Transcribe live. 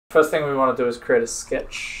First thing we want to do is create a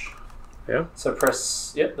sketch. Yeah. So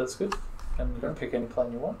press, yep, that's good. And you can pick any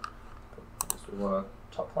plane you want. We want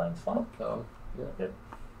Top plane's fine. to, yeah. Yep.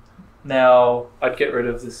 Now, I'd get rid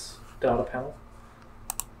of this data panel.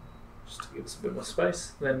 Just to give us a bit more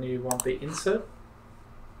space. Then you want the insert.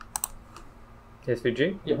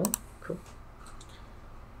 SVG? Yep. Cool.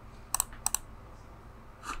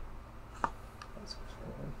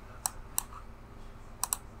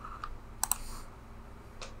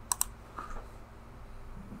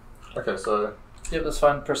 Okay, so Yep, that's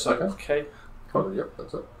fine. Press Okay. OK. cool. Yep,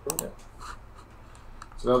 that's it. Cool. Yep.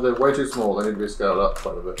 So now they're way too small. They need to be scaled up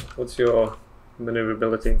quite a bit. What's your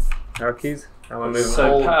maneuverability? Arrow keys? How am I moving?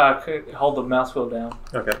 So hold the mouse wheel down.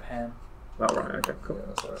 Okay. Pan. Oh, right. Okay, cool. Yeah,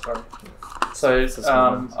 that's right. Sorry. It's a So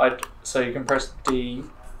small mouse. so you can press D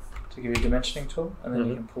to give you a dimensioning tool, and then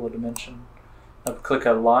you Mhm. can pull a dimension. Click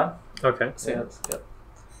a line. Okay. See how it's, yep.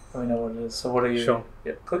 We know what it is. So what are you? Sure.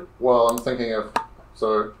 Yep. Click. Well, I'm thinking of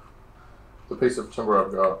so the piece of timber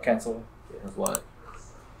I've got Cancel. is like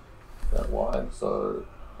that wide, so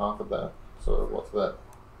half of that. So what's that?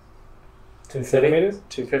 230. Centimeters?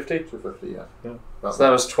 250. 250, yeah. Yeah. About So that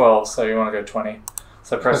was 12. So you want to go 20.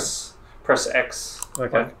 So press X.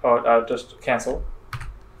 Okay. Or just cancel.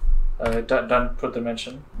 Don't put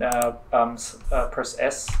dimension. Now press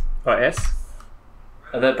S. Oh, S?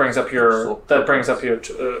 That brings up your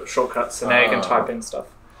shortcuts. So now you can Ah. type in stuff.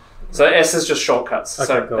 So S is just shortcuts. Okay,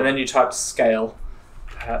 So cool. and then you type scale,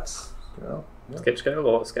 perhaps yeah. Sketch scale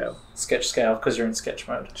or scale? sketch scale because you're in sketch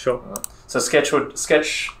mode. Sure. So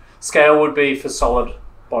sketch scale would be for solid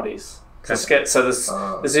bodies. So Okay. this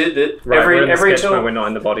Ah. is it. Right, we're in the Every sketch tool mode, we're not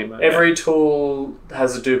in the body mode. every tool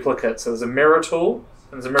has a duplicate. So there's a mirror tool,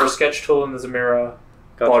 and there's a mirror sketch tool, and there's a mirror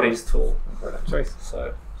Gotcha. bodies tool. Okay. Choice.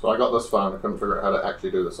 So I got this far and I couldn't figure out how to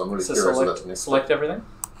actually do this. I'm really So curious if that's next. select everything.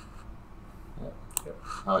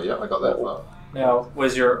 Oh yeah, I got that far. Now,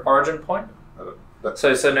 where's your origin point? That's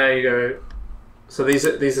So now you go. So these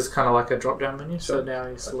is kind of like a drop down menu. So Sure. now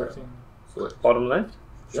you're selecting. select. Bottom left?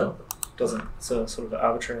 Yeah. Doesn't so sort of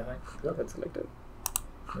arbitrary, I think. Yep. That's selected.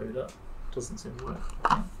 Maybe that doesn't seem to work.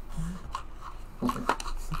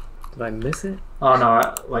 Did I miss it? Oh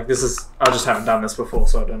no! This is. I just haven't done this before,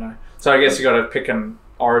 so I don't know. So I guess you got to pick an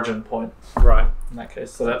origin point Right. in that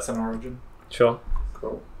case. So that's an origin. Sure.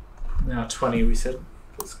 Cool. Now 20 we said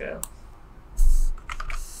for scale.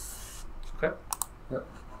 Okay. Yep.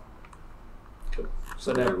 Cool.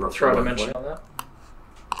 So So we now roughly throw a one dimension point. on that.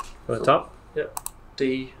 For the top?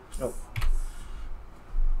 D. Oh.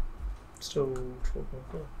 Still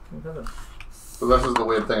 12.4. So this is the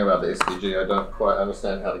weird thing about the SVG. I don't quite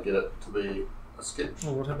understand how to get it to be a sketch.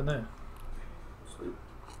 Oh, what happened there? Sweet.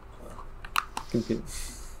 Computer.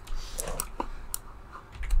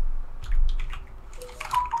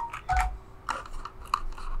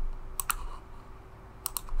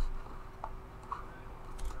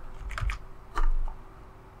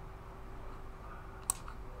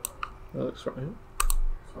 That looks right.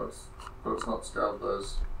 But it's not scaled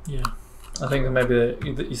those. Yeah. I think maybe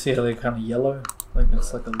you see how they're kind of yellow. I think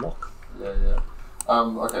it's like a lock. Yeah, yeah.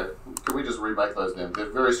 Okay. Can we just remake those then? They're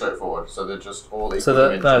very straightforward. So they're just all equal So that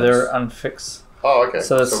no, dimensions. they're unfixed. Oh, okay.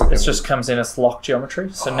 So we can- it just comes in as lock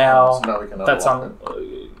geometry. So now we can that's unlock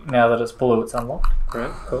now that it's blue, it's unlocked.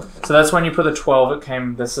 Right, cool. So that's when you put a 12. It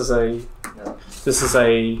came. This is a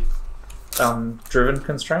driven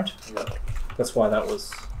constraint. Yeah. That's why that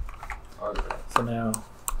was. Okay. So now.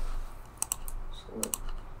 Sweet.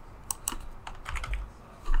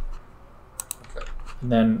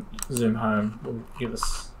 And then zoom home will give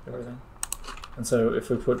us everything. And so if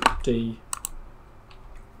we put D.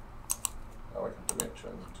 Now we can dimension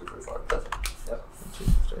 235. Perfect. Yeah.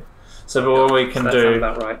 250. So what we can that do. sounds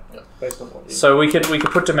about right. Yeah. Based on what you... So we could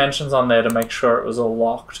put dimensions on there to make sure it was all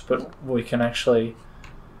locked, but we can actually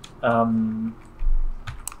go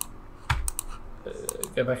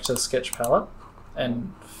back to the sketch palette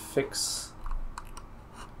and fix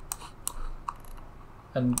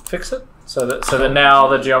it so that now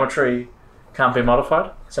the geometry can't be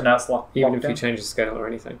modified. So now it's locked. Even locked if you down. change the scale or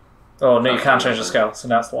anything. Oh no, you can't change the scale. So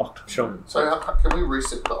now it's locked. Sure. So how can we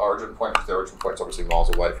reset the origin point? Because the origin point's obviously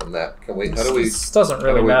miles away from that. Can we? How do we? This doesn't how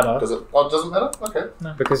really do we- matter. Does it? Oh, it doesn't matter. Okay.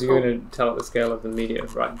 No. Because you're going to tell it the scale of the media,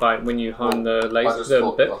 right? By when you hone the I laser, just the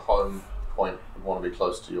thought bit. the home point would want to be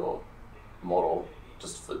close to your model,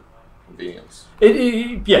 just for convenience.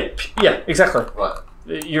 Yeah, exactly. Right.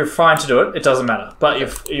 You're fine to do it. It doesn't matter. But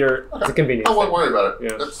if you're It's a convenience. I won't thing. worry about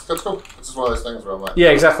it. Yeah. That's cool. It's just one of those things where I'm like, yeah,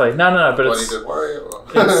 exactly. No, but do I need it's. to worry? Or?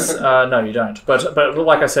 It's, no, you don't. But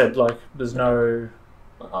like I said, like there's no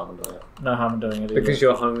No harm in doing it. harm in doing it. Because either.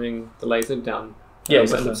 you're homing the laser down Yeah,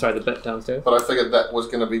 sorry, the bit downstairs. But I figured that was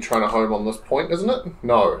going to be trying to home on this point, isn't it?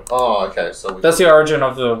 No. Oh, okay. So that's the origin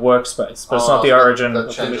of the workspace, but it's not the origin.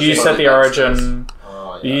 You set the origin.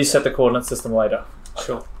 You set the coordinate system later. Okay.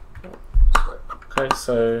 Sure. Okay,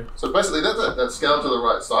 so basically that's it. That's scaled to the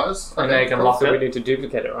right size. And now you can lock it. We need to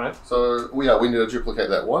duplicate it, right? So we need to duplicate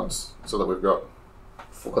that once so that we've got,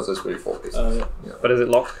 because there's going to be 4 pieces. Yeah. But is it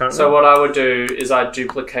locked currently? So what I would do is I'd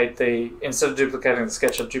duplicate instead of duplicating the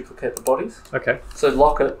sketch, I'd duplicate the bodies. Okay. So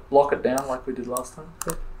lock it down like we did last time.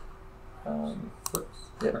 Okay.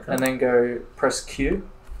 And then go press Q.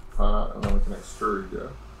 And then we can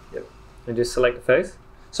extrude, And just select the face?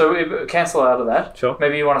 So cancel out of that. Sure.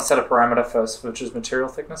 Maybe you want to set a parameter first, which is material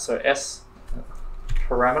thickness. So S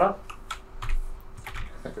parameter.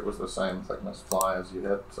 I think it was the same thickness ply as you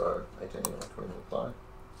had, so 18 or 20 mil ply.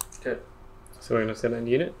 Okay. So we're going to set an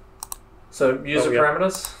unit? So user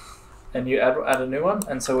parameters, and you add a new one.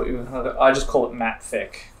 And so what you I just call it mat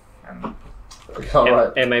thick. And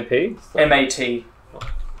Right. MAP? MAT.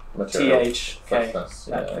 Material THK. thickness.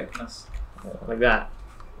 Mat thickness. Like that?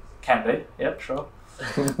 Can be. Yep, sure.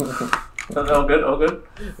 all good. All good.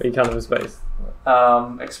 But you can't have a space.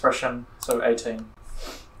 Expression. So 18.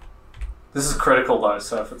 This is critical though.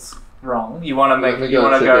 So if it's wrong, you want to make. You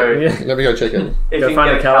want to go. Let me go check it. If Go you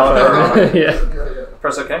find get a caliper. Yeah.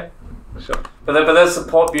 Press OK. Sure. But that's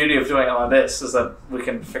the beauty of doing it like this is that we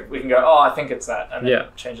can go. Oh, I think it's that, and then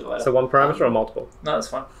change it later. So one parameter or multiple? No, that's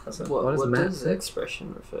fine. That's it. What does mat does say?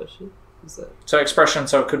 expression refer to? Is that So expression.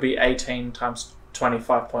 So it could be 18 times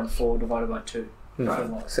 25.4 divided by 2.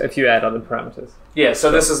 Right. So if you add other parameters. Yeah.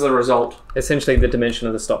 So this is the result. Essentially the dimension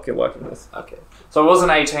of the stock you're working with. okay? So it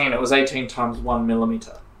wasn't 18. It was 18 times 1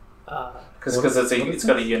 millimeter. Because it's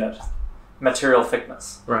got a unit. Material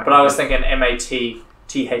thickness. Right. But I was thinking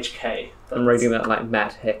MAT-THK. I'm reading that like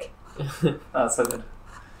Matt Heck. That's so good.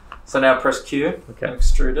 So now press Q. Okay. And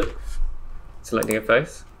extrude it. Selecting a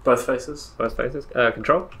face. Both faces. Both faces.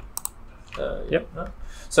 Control. Yep. No.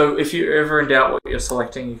 So if you're ever in doubt what you're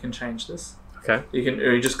selecting, you can change this. Okay.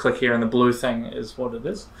 You just click here, and the blue thing is what it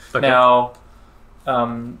is. Okay. Now,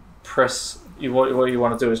 press. What you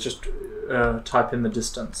want to do is just type in the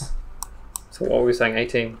distance. So what were we saying?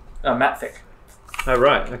 18. Mat thick. Oh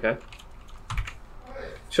right. Okay.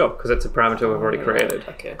 Sure, because it's a parameter we've already created.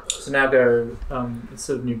 Okay. So now go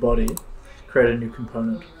instead of new body, create a new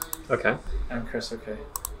component. Okay. And press OK.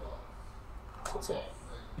 That's it.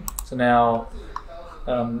 So now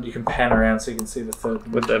you can pan around so you can see the third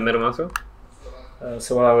one. With the middle mouse wheel?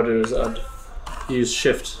 So what I would do is I'd use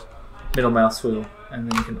Shift, middle mouse wheel, and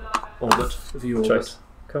then you can orbit, view orbit. Choice.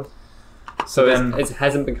 Cool. So then it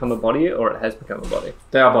hasn't become a body yet, or it has become a body?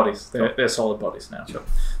 They are bodies. They're solid bodies now. Sure.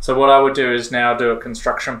 So what I would do is now do a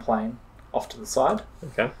construction plane off to the side.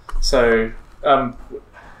 Okay. So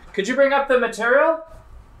could you bring up the material?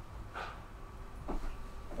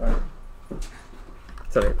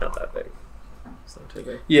 It's only not that big. It's not too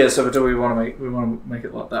big. Yeah. So do we want to make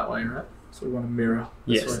it like that way, right? So we want to mirror.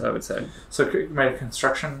 This Yes, way. I would say. So make a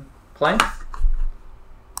construction plane.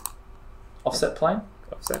 Offset plane.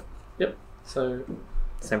 Offset. Yep. So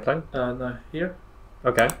Same plane? no, here.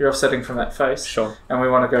 Okay. You're offsetting from that face. Sure. And we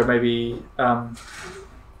want to go maybe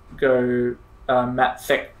mat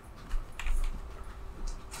thick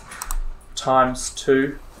times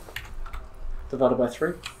 2 divided by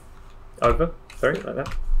 3. Over? Sorry, like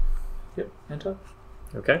that? Yep. Enter.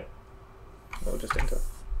 Okay. Or just enter.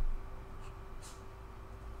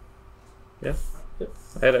 Yeah? Yep.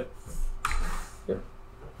 I hit it. Yep.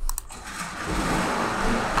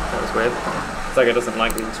 That was weird. It's like it doesn't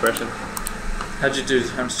like the expression. How'd you do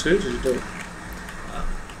times 2? Did you do it?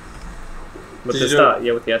 With Did the you do start,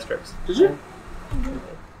 yeah, with the asterisks. Did you?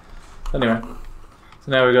 Anyway,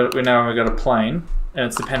 so now we got a plane, and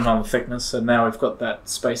it's dependent on the thickness. So now we've got that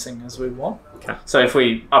spacing as we want. Okay. So if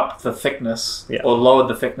we up the thickness Yeah. or lowered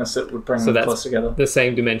the thickness, it would bring So them that's close together. the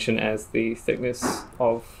same dimension as the thickness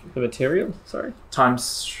of the material. Sorry.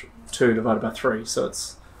 Times 2 divided by 3, so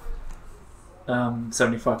it's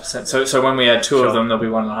 75%. So when we add 2 of them, there'll be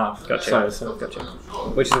 1.5. Gotcha. So Gotcha.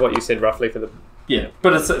 Which is what you said roughly for the. yeah,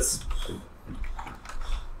 but it's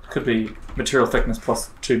could be material thickness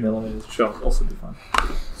plus 2 millimeters. Sure. Also be fine.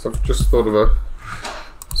 So I've just thought of a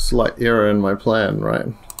slight error in my plan, right?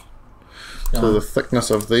 So the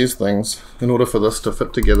thickness of these things, in order for this to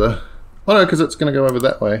fit together. Oh no, because it's going to go over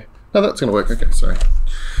that way. No, that's going to work. Okay, sorry.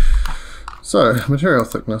 So, material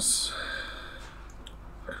thickness.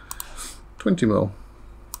 20 mil.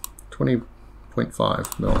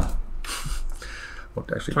 20.5 mil. Well,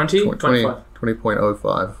 actually,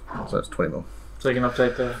 20.05. So it's 20 mil. So you can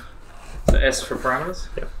update the S for parameters.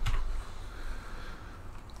 Yeah.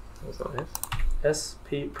 What's that S?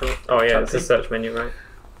 SP Pro. Oh yeah, it's a search menu, right?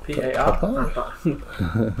 PAR. Papa,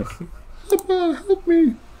 help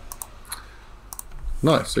me.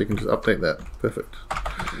 Nice, so you can just update that. Perfect.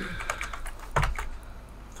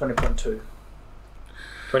 20.2.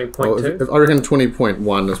 20.2. I reckon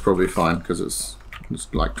 20.1 is probably fine because it's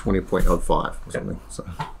like 20.05 or something. So.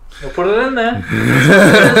 We'll put it in there.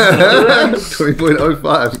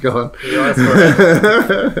 20.05 is gone. You asked for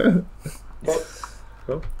it.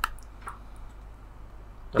 Cool.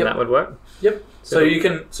 And that would work. Yep. So you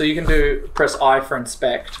can do press I for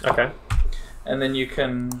inspect. Okay. And then you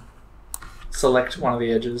can select one of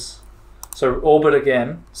the edges. So orbit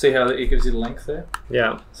again. See how it gives you the length there?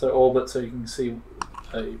 Yeah. So orbit, so you can see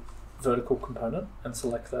a vertical component and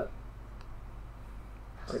select that.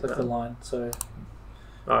 Select the line. So.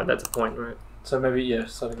 Oh, that's a point, right? So maybe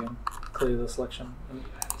start again. Clear the selection and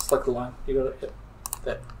select the line. You got it. Yep.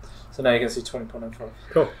 There. So now you can see 20.05.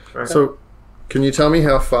 Cool. Right. So, can you tell me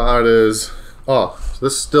how far it is? Oh, so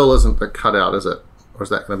this still isn't the cutout, is it? Or is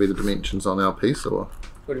that going to be the dimensions on our piece, or?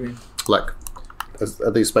 What do you mean? Like,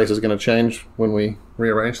 are these spaces going to change when we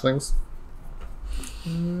rearrange things?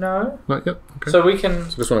 No. Not yet. Okay. So we can.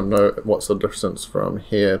 So just want to know what's the distance from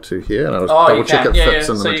here to here, and I'll just Oh, double you check can. it Yeah, fits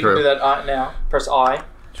in the So you material. can do that now. Press I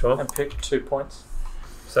Sure. and pick 2 points.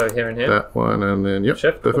 So here and here. That one, and then yep,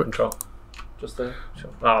 Shift or perfect. Control. Just there. Sure.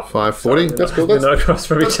 Oh, 540. sorry, That's cool. We're not across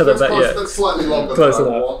from each other, but yeah. That's slightly longer. Close than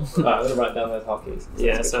I enough. want. Alright, I'm gonna write down those hotkeys.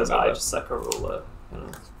 Yeah, so it's I just like a ruler.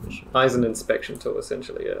 I is an inspection tool,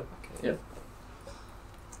 essentially. Yeah. Yeah.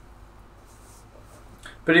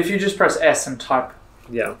 But if you just press S and type,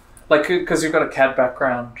 Yeah. like, because you've got a CAD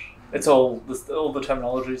background, it's all the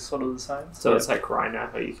terminology is sort of the same. So it's like Rhino,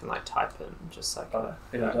 where you can like type in just like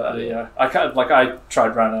Yeah. I can't. Like I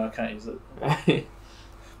tried Rhino, I can't use it.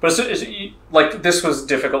 But like this was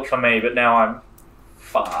difficult for me, but now I'm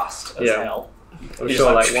fast as hell. I'm You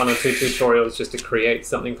sure just like 1 or 2 tutorials just to create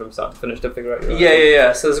something from start to finish to figure out your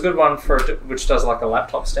Yeah. So there's a good one for it, which does like a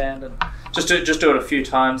laptop stand, and just do it a few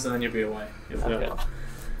times, and then you'll be away. Yeah.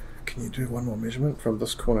 Can you do one more measurement from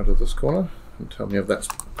this corner to this corner and tell me if that's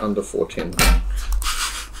under 410?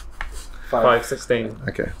 516.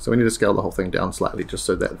 Okay, so we need to scale the whole thing down slightly just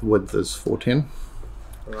so that width is 410.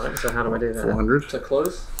 Alright, so how do I do that? 400. So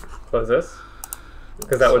close. Close this.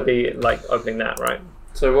 Because that would be like opening that, right?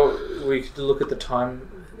 So what we could look at the time,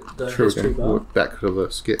 the Sure, we history can bar. work back to the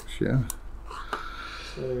sketch, yeah.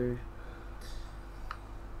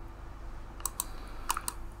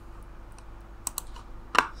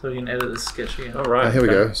 So you can edit the sketch again. Alright. Here we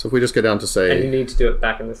go. So if we just go down to And say... you need to do it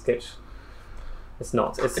back in the sketch. It's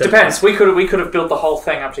not. It depends. We could have built the whole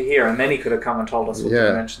thing up to here, and then he could have come and told us what the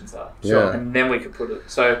dimensions are. Sure. And then we could put it.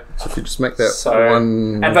 So if you just make that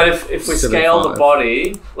but if we scale the 175.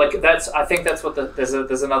 body, like I think that's what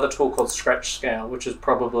there's another tool called stretch scale, which is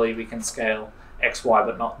probably we can scale X, Y,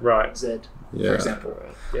 but not Z, for example.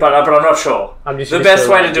 Yeah. But I'm not sure. The best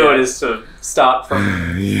way to do it is to start from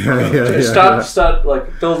start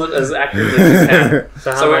like build it as accurately as you can.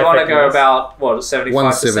 So we want to go about 75%.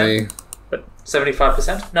 170.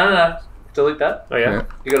 75%? No. Delete that. Oh yeah.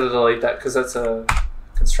 You got to delete that because that's a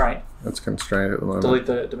constraint. That's constrained at the moment. Delete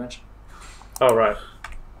the dimension. Oh right.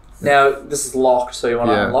 Now this is locked, so you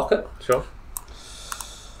want to unlock it. Sure.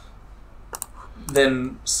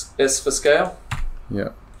 Then S for scale. Yeah.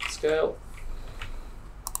 Scale.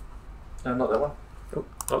 No, not that one. Oh,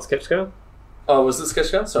 not sketch scale. Oh, was it sketch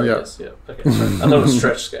scale? Sorry. Yeah. Yes. Yeah. Okay. Sorry. I thought it was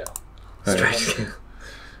stretch scale. Stretch scale.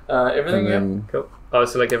 Everything. And then, Cool. Oh,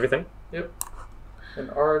 select everything. Yep. And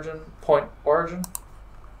point origin.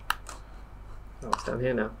 Oh, it's down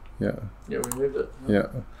here now. yeah. Yeah, we moved it. Yeah.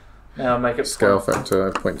 Now make it Scale point. factor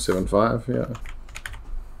 0.75, yeah.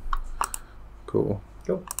 Cool.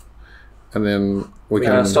 Cool. And then we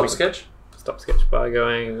can... Stop sketch. Stop sketch by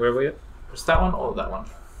going where were you? Just that one or that one.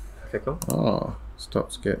 Okay, cool. Oh,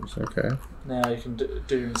 stop sketch, okay. Now you can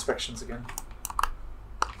do inspections again.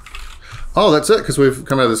 Oh, that's it, because we've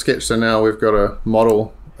come out of the sketch, so now we've got a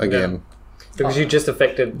model again. Because you just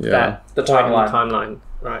affected that The point in timeline.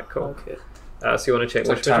 Right, cool. Okay. So you want to check It's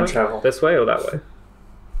which like time measurement? travel. This way or that way?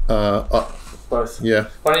 Both. Yeah.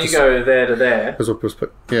 Why don't you go there to there, Because we'll just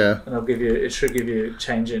put, yeah. and it'll give you. It should give you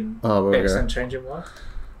change in Oh, there we X go. and change in Y,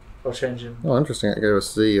 or change in. Oh, interesting, it gave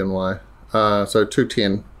us Z and Y. So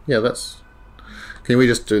 210. Yeah, that's... Can we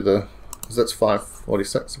just do the... That's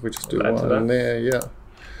 546, if we just do Add to one that. in there, yeah.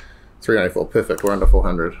 394, perfect, we're under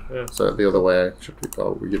 400. Yeah. So the other way,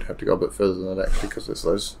 you'd have to go a bit further than that actually, because there's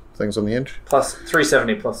those things on the edge. Plus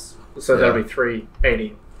 370 plus, so that'll Yeah. be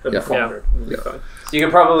 380 for the Yeah. 400. Yeah. Yeah. You can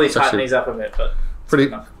probably tighten actually these up a bit, but Pretty,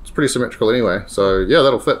 enough. it's It's pretty symmetrical anyway. So yeah,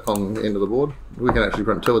 that'll fit on the end of the board. We can actually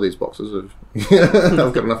print 2 of these boxes if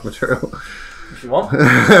I've got enough material. If you want.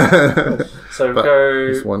 So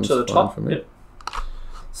go to the top. Yep.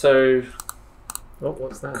 So,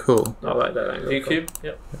 what's that? Cool. I like that angle. U-cube.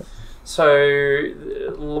 Yep. So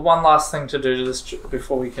one last thing to do to this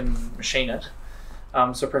before we can machine it.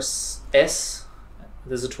 So press S.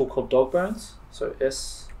 There's a tool called dog bones. So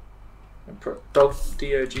S. And dog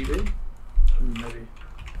DOGB. Maybe.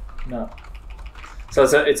 No. So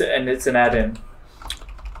it's an add-in.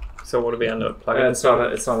 So what do we end up plugging? It's not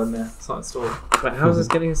in there. It's not installed. But how is this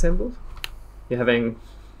getting assembled?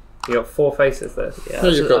 You got 4 faces there. Yeah,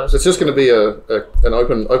 it's just going to be an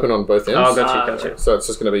open on both ends. Oh, gotcha. So it's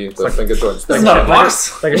just going to be the finger joints. It's not a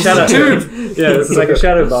box. Like a shadow tube. Yeah, this is like a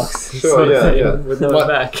shadow box. Sure, yeah. With no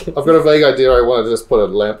back. I've got a vague idea. I want to just put a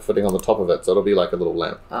lamp fitting on the top of it, so it'll be like a little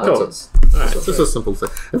lamp. Cool. It's just a simple thing.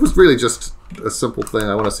 It was really just a simple thing.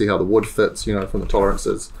 I want to see how the wood fits, from the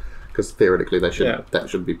tolerances, because theoretically that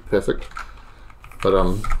should be perfect. But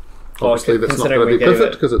obviously that's not going to be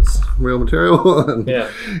perfect because it's real material. And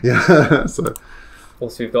yeah. So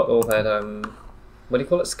also we've got all that what do you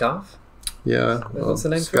call it? Scarf? Yeah. What's the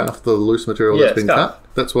name? Scarf, the loose material that's been cut.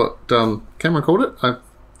 That's what Cameron called it.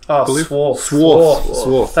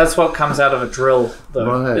 Swarf. That's what comes out of a drill,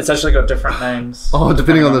 though. Right. It's actually got different names. Oh,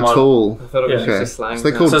 depending on the tool. I thought it was just slang. So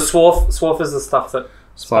swarf is the stuff that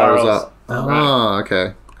spirals up. Oh,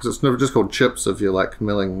 okay. Because it's never just called chips if you're like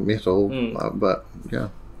milling metal, but yeah,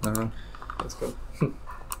 I don't know. That's cool.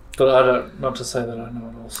 But not to say that I know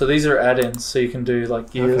it all. So these are add-ins, so you can do like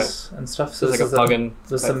gears and stuff. So there's like a plug-in.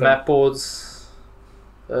 There's some mat boards.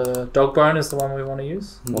 Dog bone is the one we want to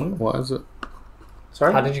use. What is it?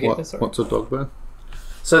 Sorry. How did you get this? What's a dog bone?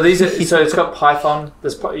 So these are it's got Python.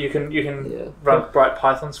 You can write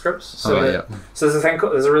Python scripts. So there's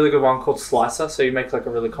a really good one called Slicer. So you make like a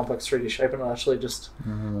really complex 3D shape, and it'll actually just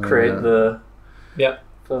create the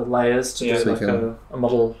layers to do like a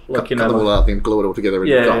model, like cut it all out and glue it all together, and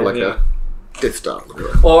you've got like a Death Star.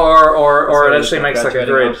 Or it actually makes like a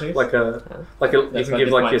grid, like you can give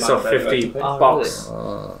like yourself 50 bucks.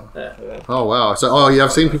 Oh wow! So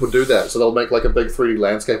I've seen people do that. So they'll make like a big 3D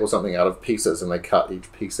landscape or something out of pieces, and they cut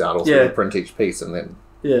each piece out, or they print each piece, and then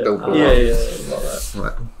build it all up.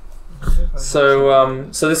 Right. So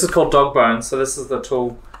this is called dog bone. So this is the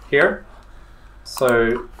tool here.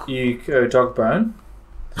 So you go dog bone.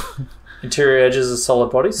 Interior edges is solid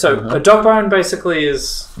body. So a dog bone basically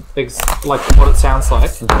is like what it sounds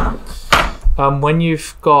like. When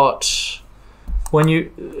you've got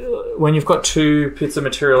 2 bits of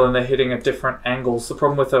material and they're hitting at different angles, the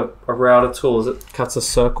problem with a router tool is it cuts a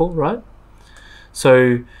circle, right?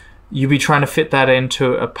 So you'd be trying to fit that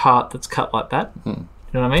into a part that's cut like that. You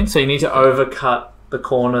know what I mean? So you need to overcut the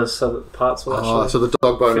corners so that the parts will actually. So the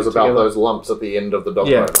dog bone is about those lumps at the end of the dog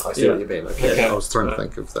bone. I see what you mean. Okay. I was trying to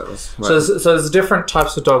think if that was. Right. So there's different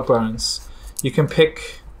types of dog bones. You can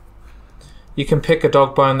pick a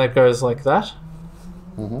dog bone that goes like that,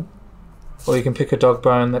 or you can pick a dog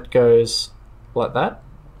bone that goes like that,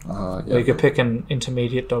 or you can pick an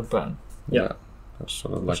intermediate dog bone. Yeah. That's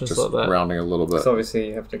sort of like just like rounding a little bit. So obviously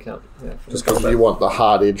you have to count. Just because you want the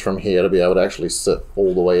hard edge from here to be able to actually sit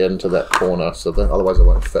all the way into that corner, so that otherwise it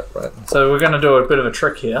won't fit, right? So we're going to do a bit of a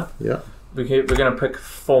trick here. Yeah. We're going to pick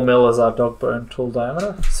 4mm as our dog bone tool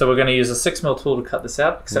diameter. So we're going to use a 6mm tool to cut this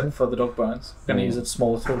out, except for the dog bones. We're going to use a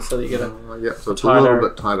smaller tool so that you get so it's a little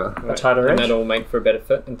bit tighter. A tighter edge. And that'll make for a better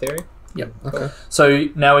fit in theory. Yep. Okay. So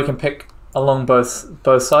now we can pick along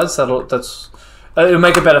both sides. It'll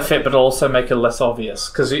make a better fit, but it'll also make it less obvious.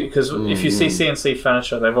 Because if you see CNC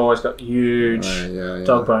furniture, they've always got huge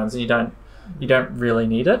dog bones, and you don't really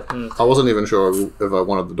need it. I wasn't even sure if I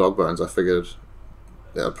wanted the dog bones. I figured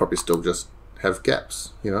I'd probably still just have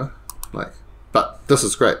gaps, But this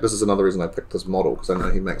is great. This is another reason I picked this model, because I know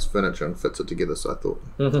he makes furniture and fits it together. So I thought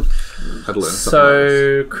I'd learn something.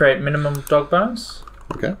 So create minimum dog bones.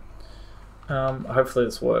 Okay. Hopefully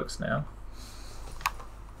this works now.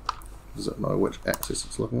 Does it know which axis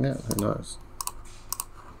it's looking at? Who knows?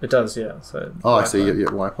 It does, yeah. So I see.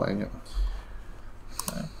 Yeah, Y plane.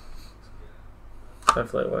 So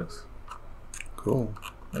hopefully it works. Cool.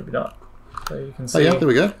 Maybe not. So you can see. Oh yeah, there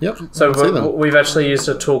we go. Yep. So we've actually used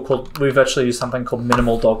something called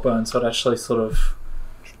minimal dog bone. So it actually sort of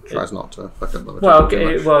tries not to fuck up the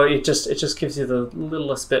material. It just gives you the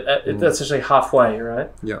littlest bit. That's actually halfway,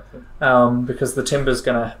 right? Yeah. Because the timber's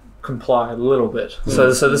gonna comply a little bit.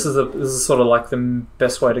 So this is sort of like the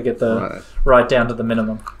best way to get the right down to the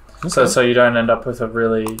minimum. Okay. So you don't end up with a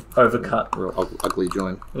really overcut, real ugly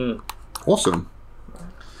joint. Awesome.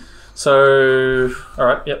 So all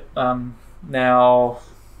right, yep. Now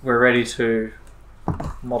we're ready to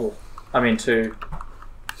model. I mean to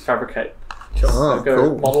fabricate. Sure. Oh, So go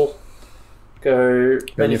cool. model, go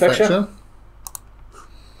manufacture,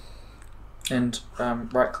 and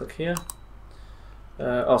right click here.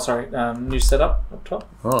 New setup up top.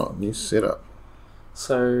 Oh, new setup.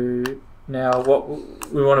 So now what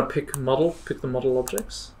we want to pick model, pick the model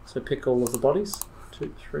objects. So pick all of the bodies.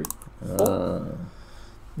 2, 3, 4.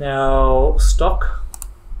 Now stock.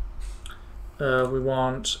 We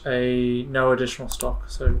want no additional stock.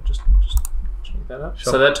 So just check that out.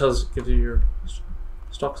 Sure. So that gives you your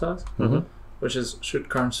stock size, which should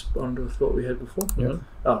correspond with what we had before. Yeah.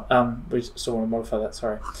 Oh, we still want to modify that.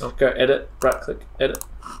 Sorry. Oh. Go edit. Right click. Edit.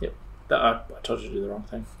 Yep. I told you to do the wrong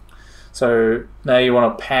thing. So now you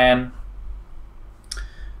want to pan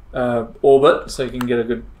orbit so you can get a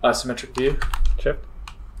good isometric view. Sure.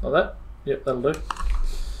 Like that. Yep, that'll do.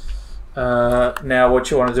 Now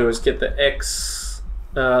what you want to do is get the X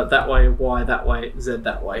that way, Y that way, Z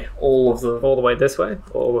that way. All the way this way,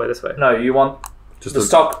 or all the way this way? No, you want Just the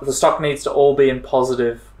stock. The stock needs to all be in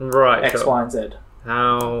positive Right. X, sure. Y, and Z.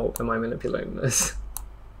 How am I manipulating this?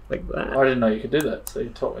 Like that? I didn't know you could do that, so you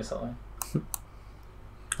taught me something.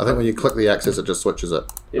 I think when you click the axis, it just switches it.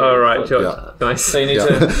 Yeah, Oh right, click. sure. Yeah. Nice. So you need, Yeah.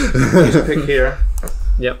 you need to pick here.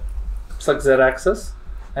 Yep. Select Z axis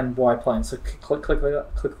and Y plane. So click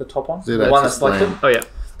the top one. Z The one that's axis selected. plane. Oh yeah.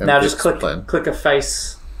 And Now just X click plane. a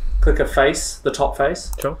face, the top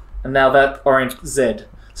face, Sure. and now that orange Z.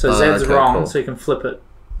 So Z's okay, wrong, cool. so you can flip it.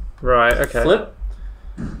 Right. Okay. Flip,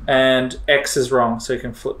 and X is wrong, so you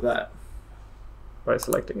can flip that. By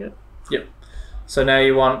selecting it. Yep. So now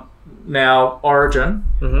you want origin.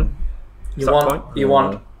 Mm-hmm. You Stock want point. you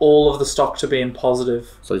want all of the stock to be in positive.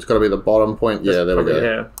 So it's got to be the bottom point. Yeah, there we go.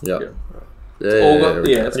 Yeah. Yeah. Yeah. Yeah. All there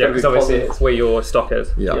we go. it's Yeah, got to because be obviously positive. it's where your stock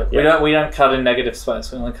is. Yeah. Yeah. We don't cut in negative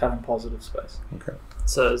space. We only cut in positive space. Okay.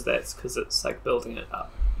 So that's because it's like building it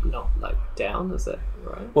up, not like down. Is that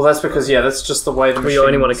right? Well, that's because that's just the way the Well, machine. you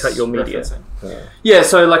only want to cut your media. Yeah.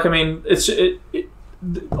 So like I mean,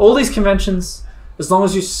 all these conventions, as long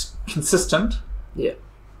as you're consistent, Yeah.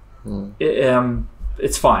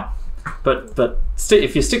 it's fine. But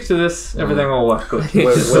if you stick to this, everything will work good.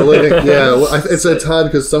 We're learning. Yeah, well, it's hard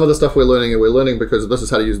because some of the stuff we're learning because this is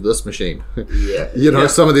how to use this machine. Yeah.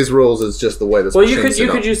 Some of these rules is just the way this. Well, you machine's could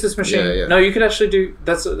set up. use this machine. Yeah, yeah. No, you could actually do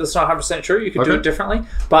that's not 100% true. You could do Okay. it differently,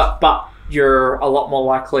 but you're a lot more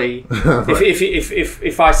likely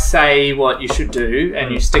if I say what you should do and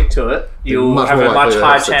you stick to it, you'll much have more a much likely to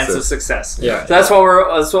higher have chance of success. success. Yeah. So that's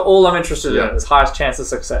what all I'm interested Yeah. in is highest chance of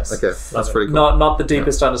success. Okay, that's pretty cool. Not the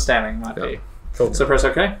deepest understanding might be. Cool. So press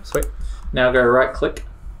OK. Sweet. Now go right click,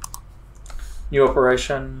 new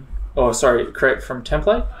operation. Oh, sorry, create from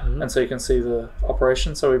template, and so you can see the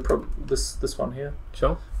operation. So we this one here.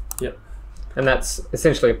 Sure. Yep. And that's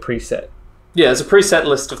essentially a preset. Yeah, it's a preset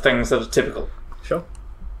list of things that are typical. Sure.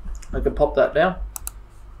 I could pop that down.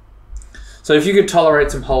 So if you could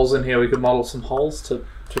tolerate some holes in here, we could model some holes to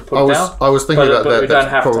put down. I was thinking But about that. we don't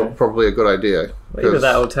That's have to. probably a good idea. Either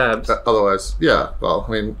that or tabs. Otherwise, yeah. Well,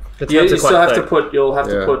 I mean, The Yeah, tabs you are still quite have to thick. you'll have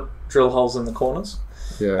to Yeah. put drill holes in the corners.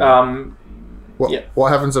 yeah. Yeah.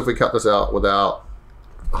 What happens if we cut this out without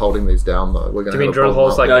holding these down though? We're going Do you mean drill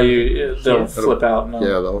holes like- No, they'll Yeah. flip out. And Yeah,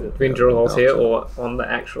 they'll. Do you mean drill holes here or on the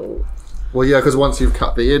actual? Well, yeah, because once you've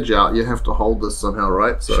cut the edge out, you have to hold this somehow,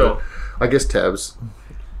 right? So Sure. I guess tabs.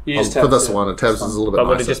 you use For tabs, this yeah. one, tabs That's is a fine. little bit But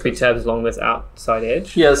would nicer. it just be tabs along this outside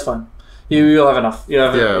edge? Yeah, that's fine. You'll have enough. You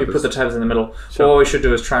but put the tabs in the middle. Sure. What we should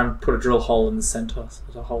do is try and put a drill hole in the center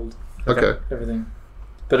to hold Okay. everything.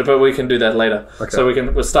 But we can do that later. Okay. So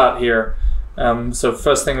we'll start here. So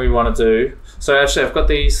first thing we want to do. So actually, I've got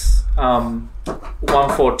these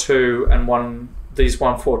 142 and these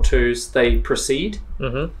 142s. They proceed.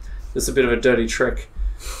 Mm-hmm. It's a bit of a dirty trick.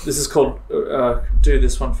 This is called. Do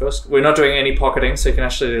this one first. We're not doing any pocketing, so you can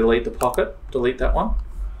actually delete the pocket. Delete that one,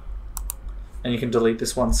 and you can delete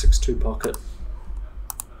this 162 pocket.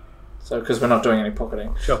 So because we're not doing any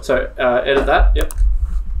pocketing. Sure. So edit that. Yep.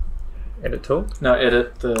 Edit tool. Now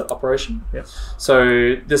edit the operation. Yes.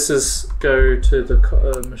 So this is go to the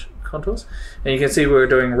contours, and you can see we're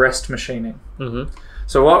doing rest machining. Mm-hmm.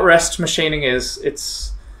 So what rest machining is,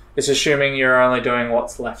 it's assuming you're only doing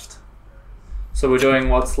what's left. So we're doing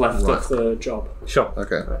what's left Right. of the job. Sure.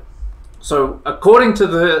 Okay. So according to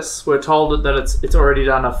this, we're told that it's already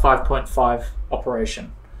done a 5.5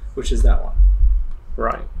 operation, which is that one.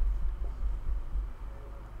 Right.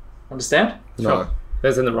 Understand? No. Sure.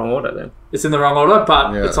 That's in the wrong order then. It's in the wrong order,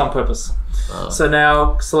 but Yeah. it's on purpose. So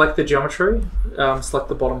now select the geometry, select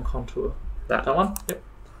the bottom contour. That. That one? Yep.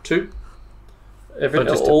 2. Or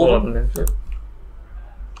just all all of of them. them. Yep.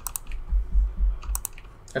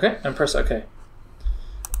 Okay, and press OK.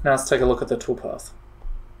 Now let's take a look at the toolpath.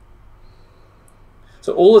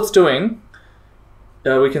 So all it's doing,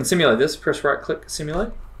 we can simulate this. Press right click, simulate.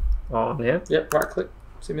 Oh, yeah. Yep, right click,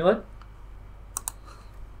 simulate.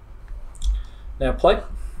 Now play.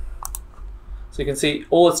 So you can see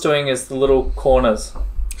all it's doing is the little corners.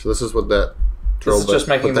 So this is what that drill This is just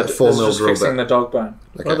making that this 4 is mil just drill fixing bit. the dog bone.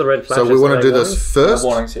 Okay. Oh, the red So flashes, we want are to they do this warnings? first.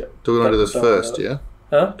 Warnings here. Do we want to do this Don't- first? Yeah.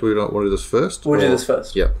 Huh? Do we not want to do this first? We'll do or- this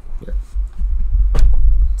first. Yep. Yeah.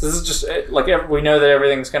 This is just like we know that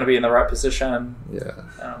everything's going to be in the right position. Yeah.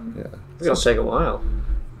 It's going to take a while.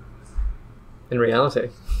 In reality.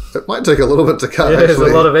 It might take a little bit to cut. Yeah, there's a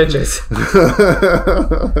actually. lot of edges.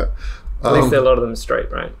 At least a Um, lot of them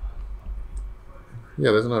straight, right?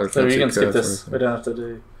 yeah, there's no. So you fancy can skip curves or this. anything. We don't have to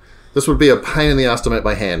do. This would be a pain in the ass to make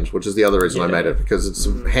by hand, which is the other reason I Yeah. made it, because it's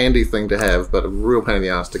a handy thing to have, but a real pain in the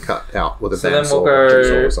ass to cut out with a So then bandsaw we'll or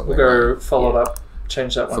jigsaw go. or something. We'll like go follow it up.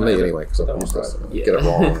 Change that that. one. For me, over. anyway, because That I'm one's useless. right. And get it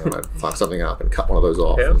wrong and I fuck something up and cut one of those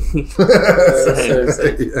off. Yeah. So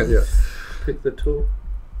yeah. pick the tool.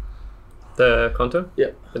 The contour?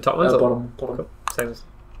 Yep. The top ones? or- Bottom. Cool. Same as.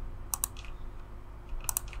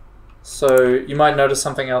 So you might notice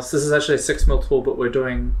something else. This is actually a 6mm tool, but we're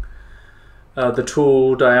doing the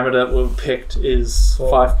tool diameter that we picked is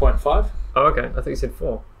 5.5. Oh, okay. I thought you said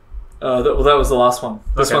 4. That was the last one.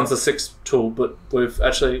 This Okay. one's a 6 tool, but we've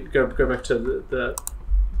actually go back to the.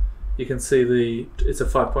 You can see it's a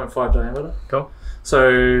 5.5 diameter. Cool.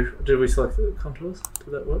 So did we select the contours?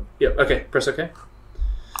 Did that work? Yep. Okay. Press OK.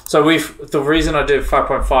 So the reason I did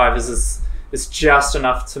 5.5 is it's just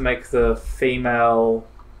enough to make the female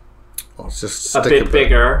Oh, it's just a stick bit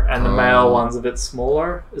bigger and the male Oh. one's a bit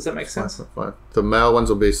smaller. Does that make sense? 5.5. The male ones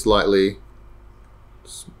will be slightly.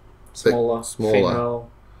 Smaller. smaller. Female.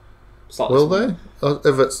 Slightly Will smaller. they?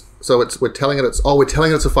 If it's so, we're telling it it's a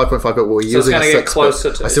 5.5, but we're So it's using going a to 6. get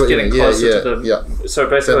closer to. I It's see what you getting mean. closer to the. Yeah. So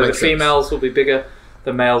basically, the makes sense. females will be bigger,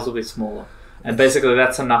 the males will be smaller, and basically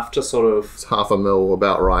that's enough to sort of. It's half a mil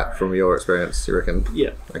about right from your experience, you reckon?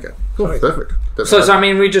 Yeah. Okay. Cool. Perfect. That's So right. I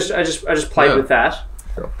mean, I just played Yeah. with that,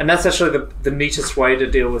 Sure. and that's actually the neatest way to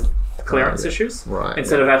deal with clearance yeah. issues. Right,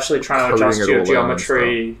 Instead yeah. of actually trying to Coding adjust it your all in and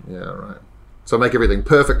geometry. stuff. Yeah, right. So make everything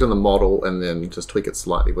perfect in the model and then just tweak it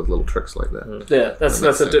slightly with little tricks like that. Yeah, that's That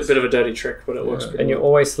makes a sense. bit of a dirty trick, but it works. Yeah. Pretty And you're well.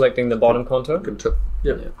 always selecting the bottom contour? Good tip.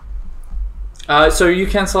 Yep. So you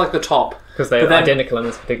can select the top. Because they're But then- identical in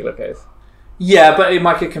this particular case. Yeah, but it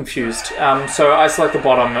might get confused. So I select the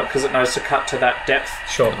bottom because it knows to cut to that depth.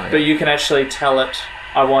 Sure. But you can actually tell it,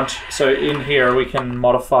 I want, so in here we can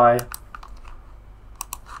modify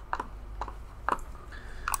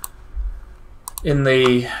in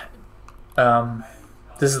the,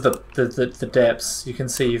 this is the depths. You can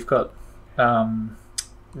see you've got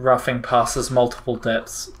roughing passes, multiple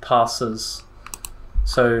depths passes.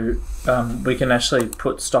 So we can actually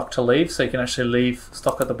put stock to leave, so you can actually leave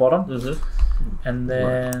stock at the bottom. Mm-hmm. And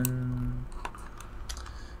then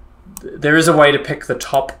there is a way to pick the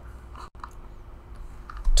top.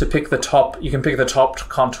 You can pick the top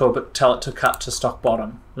contour, but tell it to cut to stock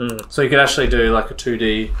bottom. Mm. So you could actually do like a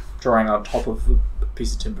 2D drawing on top of a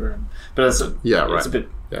piece of timber, but it's a bit.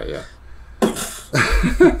 Yeah.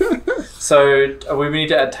 So we need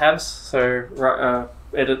to add tabs. So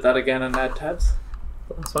edit that again and add tabs.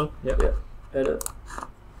 Last one? Yep. Yeah. Edit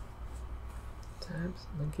Tabs,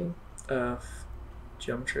 linking.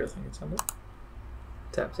 Geometry. I think it's under.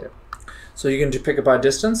 Tabs, yeah. So you can pick it by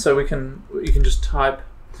distance. So you can just type,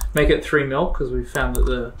 make it 3 mil because we found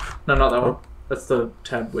that not that one. That's the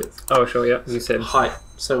tab width. Oh, sure, yeah. As you said. Height.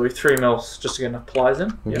 So we 3 mils just again applies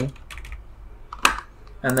in. Mhm. Yeah.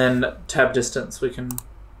 And then tab distance we can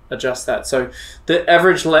adjust that. So the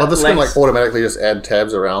average This length. can like automatically just add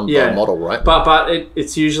tabs around the model, right? But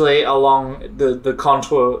it's usually along the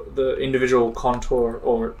contour, the individual contour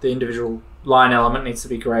or the individual line element needs to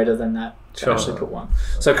be greater than that to Sure. actually put one.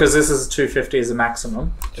 So because this is 250 as a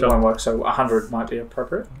maximum, Sure. it won't work. So 100 might be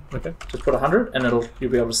appropriate. Okay. Just put 100 and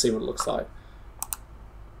you'll be able to see what it looks like.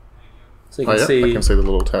 So you Oh, can yeah, see I can see the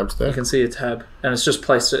little tabs there. you can see a tab and it's just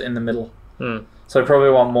placed it in the middle. Mm. So you probably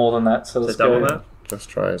want more than that. So So let's double go. that? Just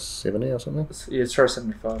try 70 or something. Yeah, try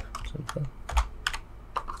 75.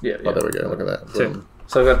 Yeah. Oh, there we go. Look at that. Two. Boom.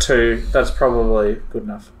 So I've got 2. That's probably good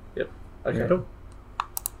enough. Yep. Okay. Cool.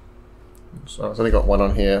 So I've only got 1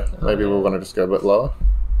 on here. Maybe we'll want to just go a bit lower.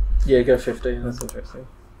 Yeah, go 50. That's interesting.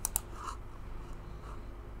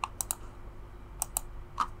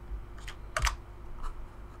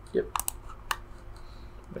 Yep.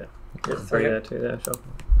 Yeah. Yep. 3 Okay. there, 2 there, sure.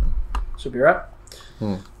 Should be right.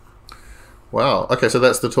 Wow. Okay, so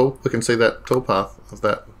that's the tool. We can see that tool path of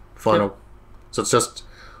that final. So it's just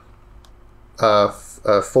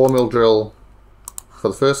a 4mm drill for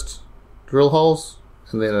the first drill holes,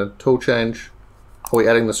 and then a tool change. Are we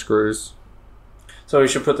adding the screws? So we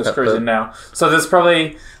should put the screws in now. So there's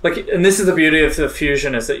probably, like, and this is the beauty of the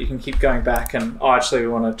Fusion, is that you can keep going back and, oh, actually we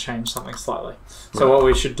want to change something slightly. So what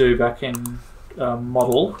we should do back in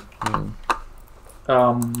model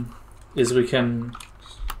is we can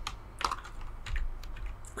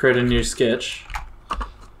create a new sketch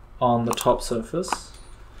on the top surface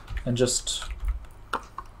and just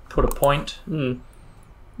put a point.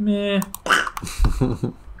 Meh.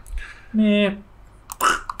 Meh.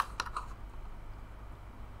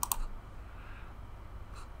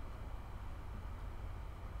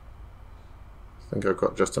 I think I've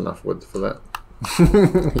got just enough width for that.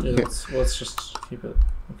 Yeah, let's just keep it.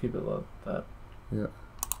 We'll keep it like that. Yeah.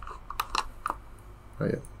 Oh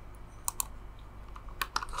yeah.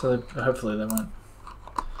 So hopefully they won't.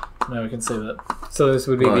 Now we can see that. So this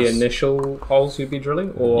would be the initial holes you'd be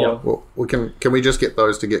drilling, or Yeah. Well, can we just get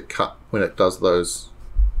those to get cut when it does those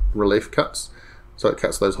relief cuts? So it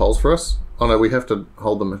cuts those holes for us? Oh no, we have to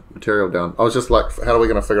hold the material down. I was just like, how are we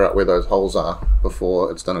going to figure out where those holes are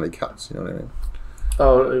before it's done any cuts? You know what I mean?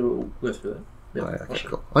 Oh, it will go through that. Yeah. Oh, yeah, okay,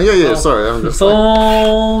 cool. Oh yeah. Sorry, I'm just. It's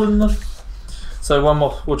all in the... So one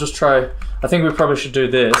more. We'll just try. I think we probably should do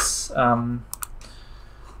this.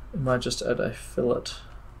 We might just add a fillet.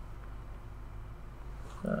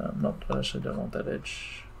 I actually don't want that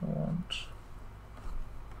edge. I want.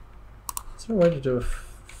 Is there a way to do a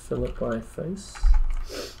fillet by face?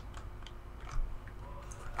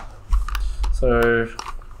 So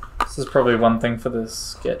this is probably one thing for this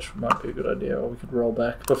sketch. Might be a good idea, or we could roll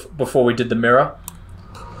back before we did the mirror.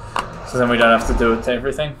 So then we don't have to do it to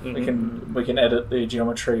everything. We can edit the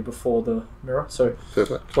geometry before the mirror. So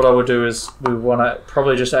Perfect. what I would do is we want to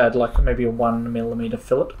probably just add like maybe a 1mm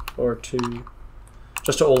fillet or 2,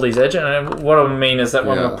 just to all these edges. And what I mean is that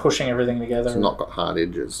when we're pushing everything together, it's not got hard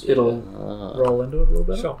edges. It'll roll into it a little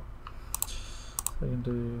bit. Sure. So we can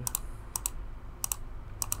do.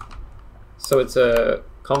 So it's a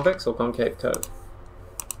convex or concave curve?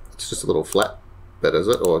 It's just a little flat bit, is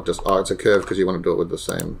it, or just it's a curve because you want to do it with the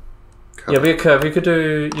same. Color. Yeah, be a curve. You could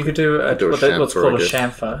do what's called a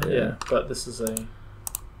chamfer. Yeah, but this is a.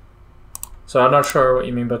 So I'm not sure what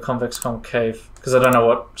you mean by convex concave because I don't know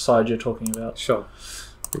what side you're talking about. Sure.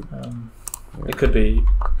 It could be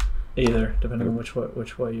either, depending on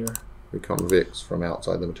which way you're. We convex from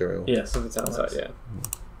outside the material. Yes, If it's outside, yeah.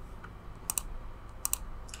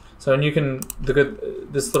 So and you can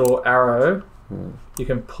this little arrow, you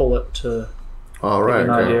can pull it to. Oh right.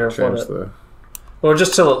 An idea of Change what the. Or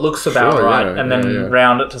just till it looks about Sure, right, yeah, and then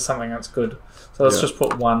round it to something that's good. So let's Yeah. just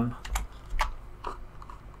put 1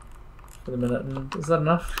 for the minute. And is that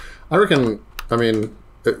enough? I reckon. I mean,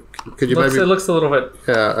 could you It looks a little bit.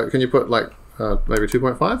 Yeah. Can you put like maybe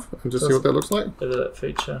 2.5 and just see what that looks like? Bit of that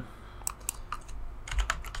feature.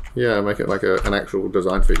 Yeah, make it like an actual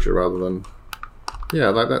design feature rather than.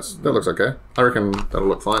 Yeah, that looks okay. I reckon that'll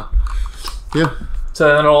look fine. Yeah. So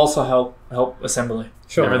then it'll also help assembly.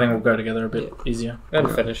 Sure. Everything will go together a bit easier. And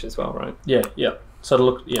finish as well, right? Yeah, yeah. So it'll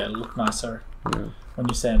look nicer Yeah. when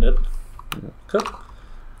you sand it. Yeah. Cool.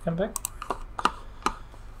 Come back.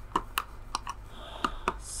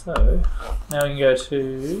 So now we can go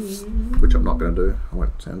to. Which I'm not going to do. I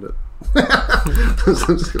won't sand it. I'm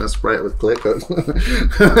just going to spray it with clear coat.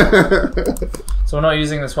 So we're not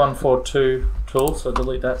using this 142 tool, so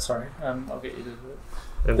delete that. Sorry, I'll get you to do it.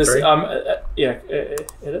 And This 3?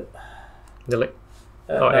 edit. Delete.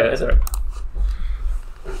 No, edit, sorry.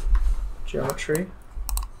 Geometry.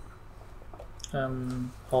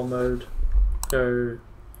 Whole mode. Go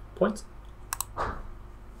points.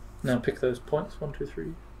 Now pick those points. 1, 2,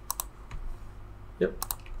 3. Yep.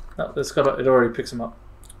 No, it already picks them up.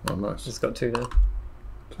 Oh, nice. It's got 2 now.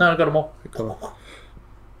 No, I got them all.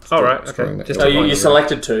 Oh, right, Screwing okay. that Just So down. you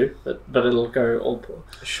selected 2, but it'll go all.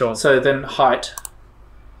 Sure. So then height.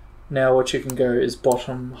 Now what you can go is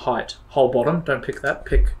bottom height, whole bottom. Don't pick that.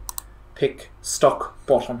 Pick stock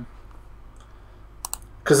bottom.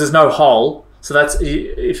 Because there's no hole, so that's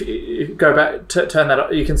if you go back, turn that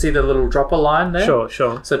off. You can see the little dropper line there.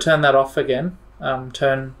 Sure. So turn that off again.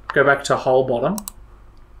 Go back to whole bottom.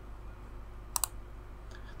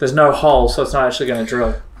 There's no hole, so it's not actually going to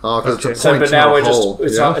drill. Oh, because it's a So, point, but now not we're a hole.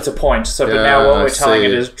 it's yeah? not. It's a point. So, but Yeah, now what I we're telling it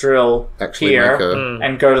see. is drill Actually here make a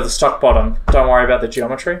and go to the stock bottom. Don't worry about the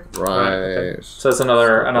geometry. right. okay. So it's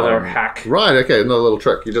another hack. Right. Okay. Another little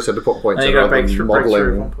trick. You just had to put points And in you go rather break than through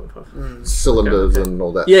modeling 1.5. cylinders and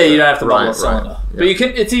all that. Yeah, you stuff. don't have to model a Right, cylinder, right. but you can.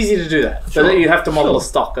 It's easy to do that. Sure. But you have to model Sure. a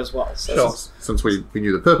stock as well. So Sure. Since we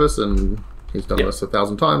knew the purpose and he's done Yep. this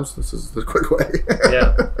 1,000 times, this is the quick way.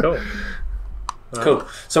 Yeah, cool. Right. Cool.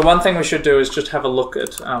 So one thing we should do is just have a look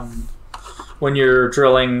at when you're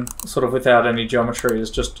drilling sort of without any geometry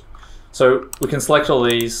is just, so we can select all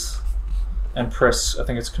these and press, I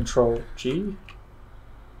think it's Control G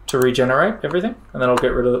to regenerate everything, and then I'll get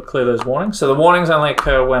rid of clear those warnings. So the warnings only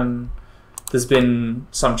occur when there's been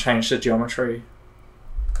some change to geometry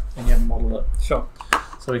and you haven't modeled it. Sure.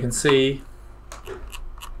 So we can see,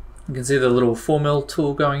 you can see the little 4mm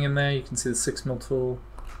tool going in there. You can see the 6mm tool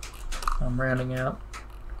rounding out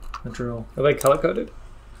the drill. Are they color coded?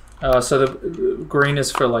 So the green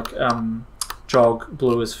is for like jog,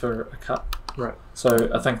 blue is for a cut. Right.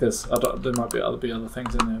 So I think there might be other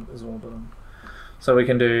things in there as well. But so we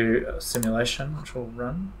can do a simulation, which will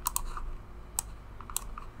run,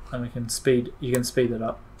 and we can you can speed it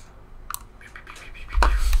up. I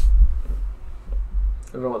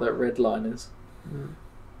don't know what that red line is.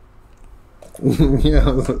 Yeah,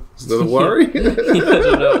 is that a worry? I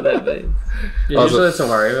don't know what that means. Yeah, usually it's a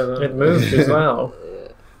worry. But It moves as well.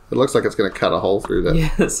 It looks like it's going to cut a hole through that.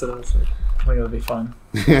 Yeah, that's what I was like. I think it'll be fine.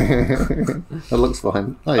 It looks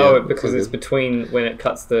fine. Oh, yeah, Oh, it because looks it's good. between when it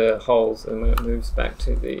cuts the holes and when it moves back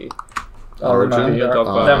to the. Origin? That might be,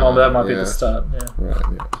 Dog that might be yeah. the start. Yeah. Right,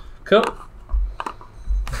 yeah. Cool.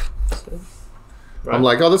 Right. I'm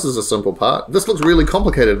like, oh, this is a simple part. This looks really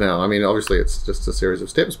complicated now. I mean, obviously it's just a series of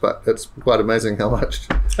steps, but it's quite amazing how much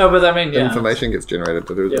Oh, but I mean, yeah. information gets generated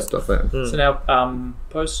to do this stuff in. So now,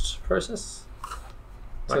 post process.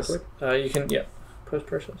 Right So, you can post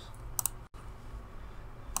process.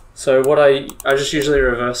 So what I just usually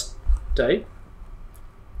reverse date.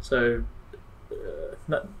 So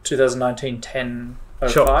 2019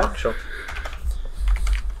 10/05 Sure.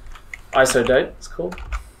 ISO date it's called,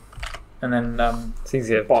 and then It's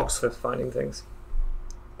easier Box. for finding things.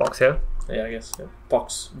 Box here. yeah, I guess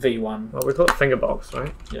box V1. Well, we call it fingerbox,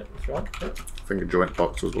 right? Yeah, if you want. Yeah. Finger joint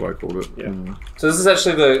box was what I called it. Yeah. So this is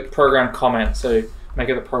actually the program comment. So make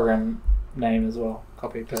it the program name as well.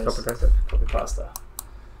 Copy paste. Just copy paste it. Copy paste that.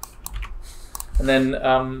 And then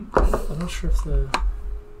I'm not sure if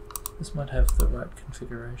this might have the right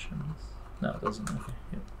configurations. No, it doesn't. Okay.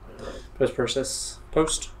 Yeah. Post process.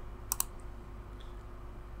 Post.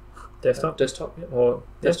 Desktop. Desktop. Yep. Or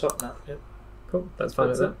Desktop. No. Yep. cool. That's fine.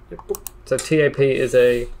 That's Is it. it? Yep. So TAP is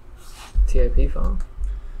a TAP file.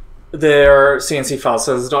 They're CNC files,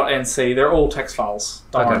 so there's .nc. They're all text files.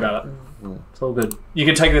 Don't worry Okay. about it. It's all good. You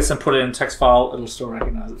can take this and put it in a text file. It'll still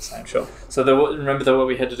recognize it the same. Sure. So remember what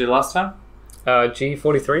we had to do last time?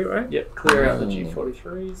 G43, right? Yep. Clear out the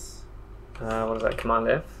G43s. What is that? Command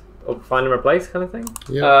F? Or find and replace kind of thing?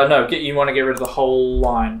 Yeah. No, you want to get rid of the whole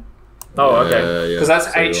line. Oh, okay. Because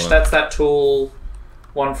that's H. That's that tool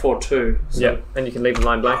 142. So Yeah, and you can leave the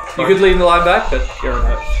line blank. you could leave the line back, but you're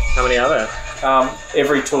right. How many are there?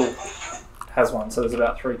 Every tool has one, so there's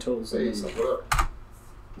about 3 tools. In this.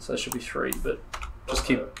 So there should be 3, but just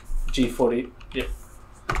keep G40. Yeah.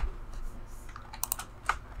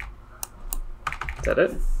 Is that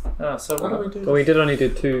it? So what do we do? Well, we did only do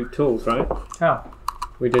 2 tools, right? How?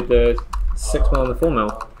 We did the 6mm and the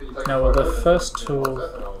 4mm. No, well, the first tool.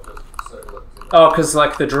 Oh, because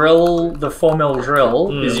like the 4mm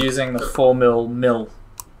drill is using the 4mm mill.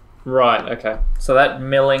 Right, okay. So that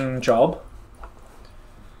milling job,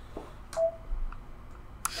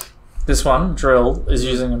 this one drill is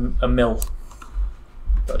using a mill.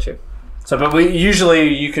 Got you. So, but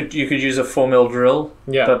you could use a 4mm drill.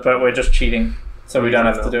 Yeah. But we're just cheating, so we don't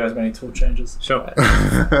have to do as many tool changes. Sure.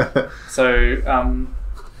 So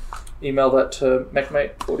email that to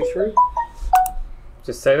MechMate43.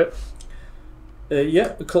 Just save it.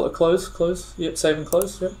 Yeah, close. Yep, save and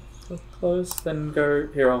close. Yep, close. Then go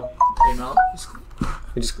here. I'll email it.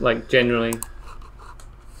 We just like generally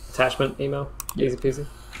attachment email. Yep. Easy peasy.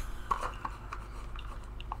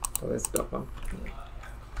 Oh, there's the .com.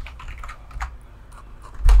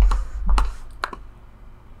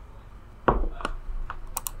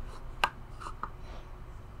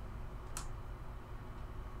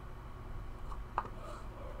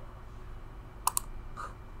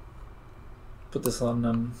 Put this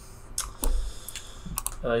on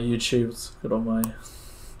YouTube. It's got all my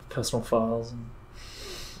personal files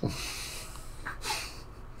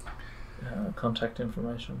and contact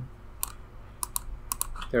information.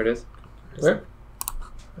 There it is. Where?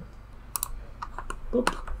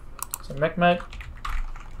 Boop. So MechMate.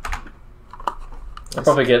 I'll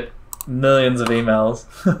probably get millions of emails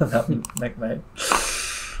about MechMate.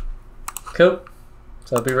 Cool.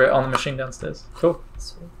 So I'll be right on the machine downstairs. Cool.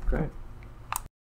 Sweet. Great.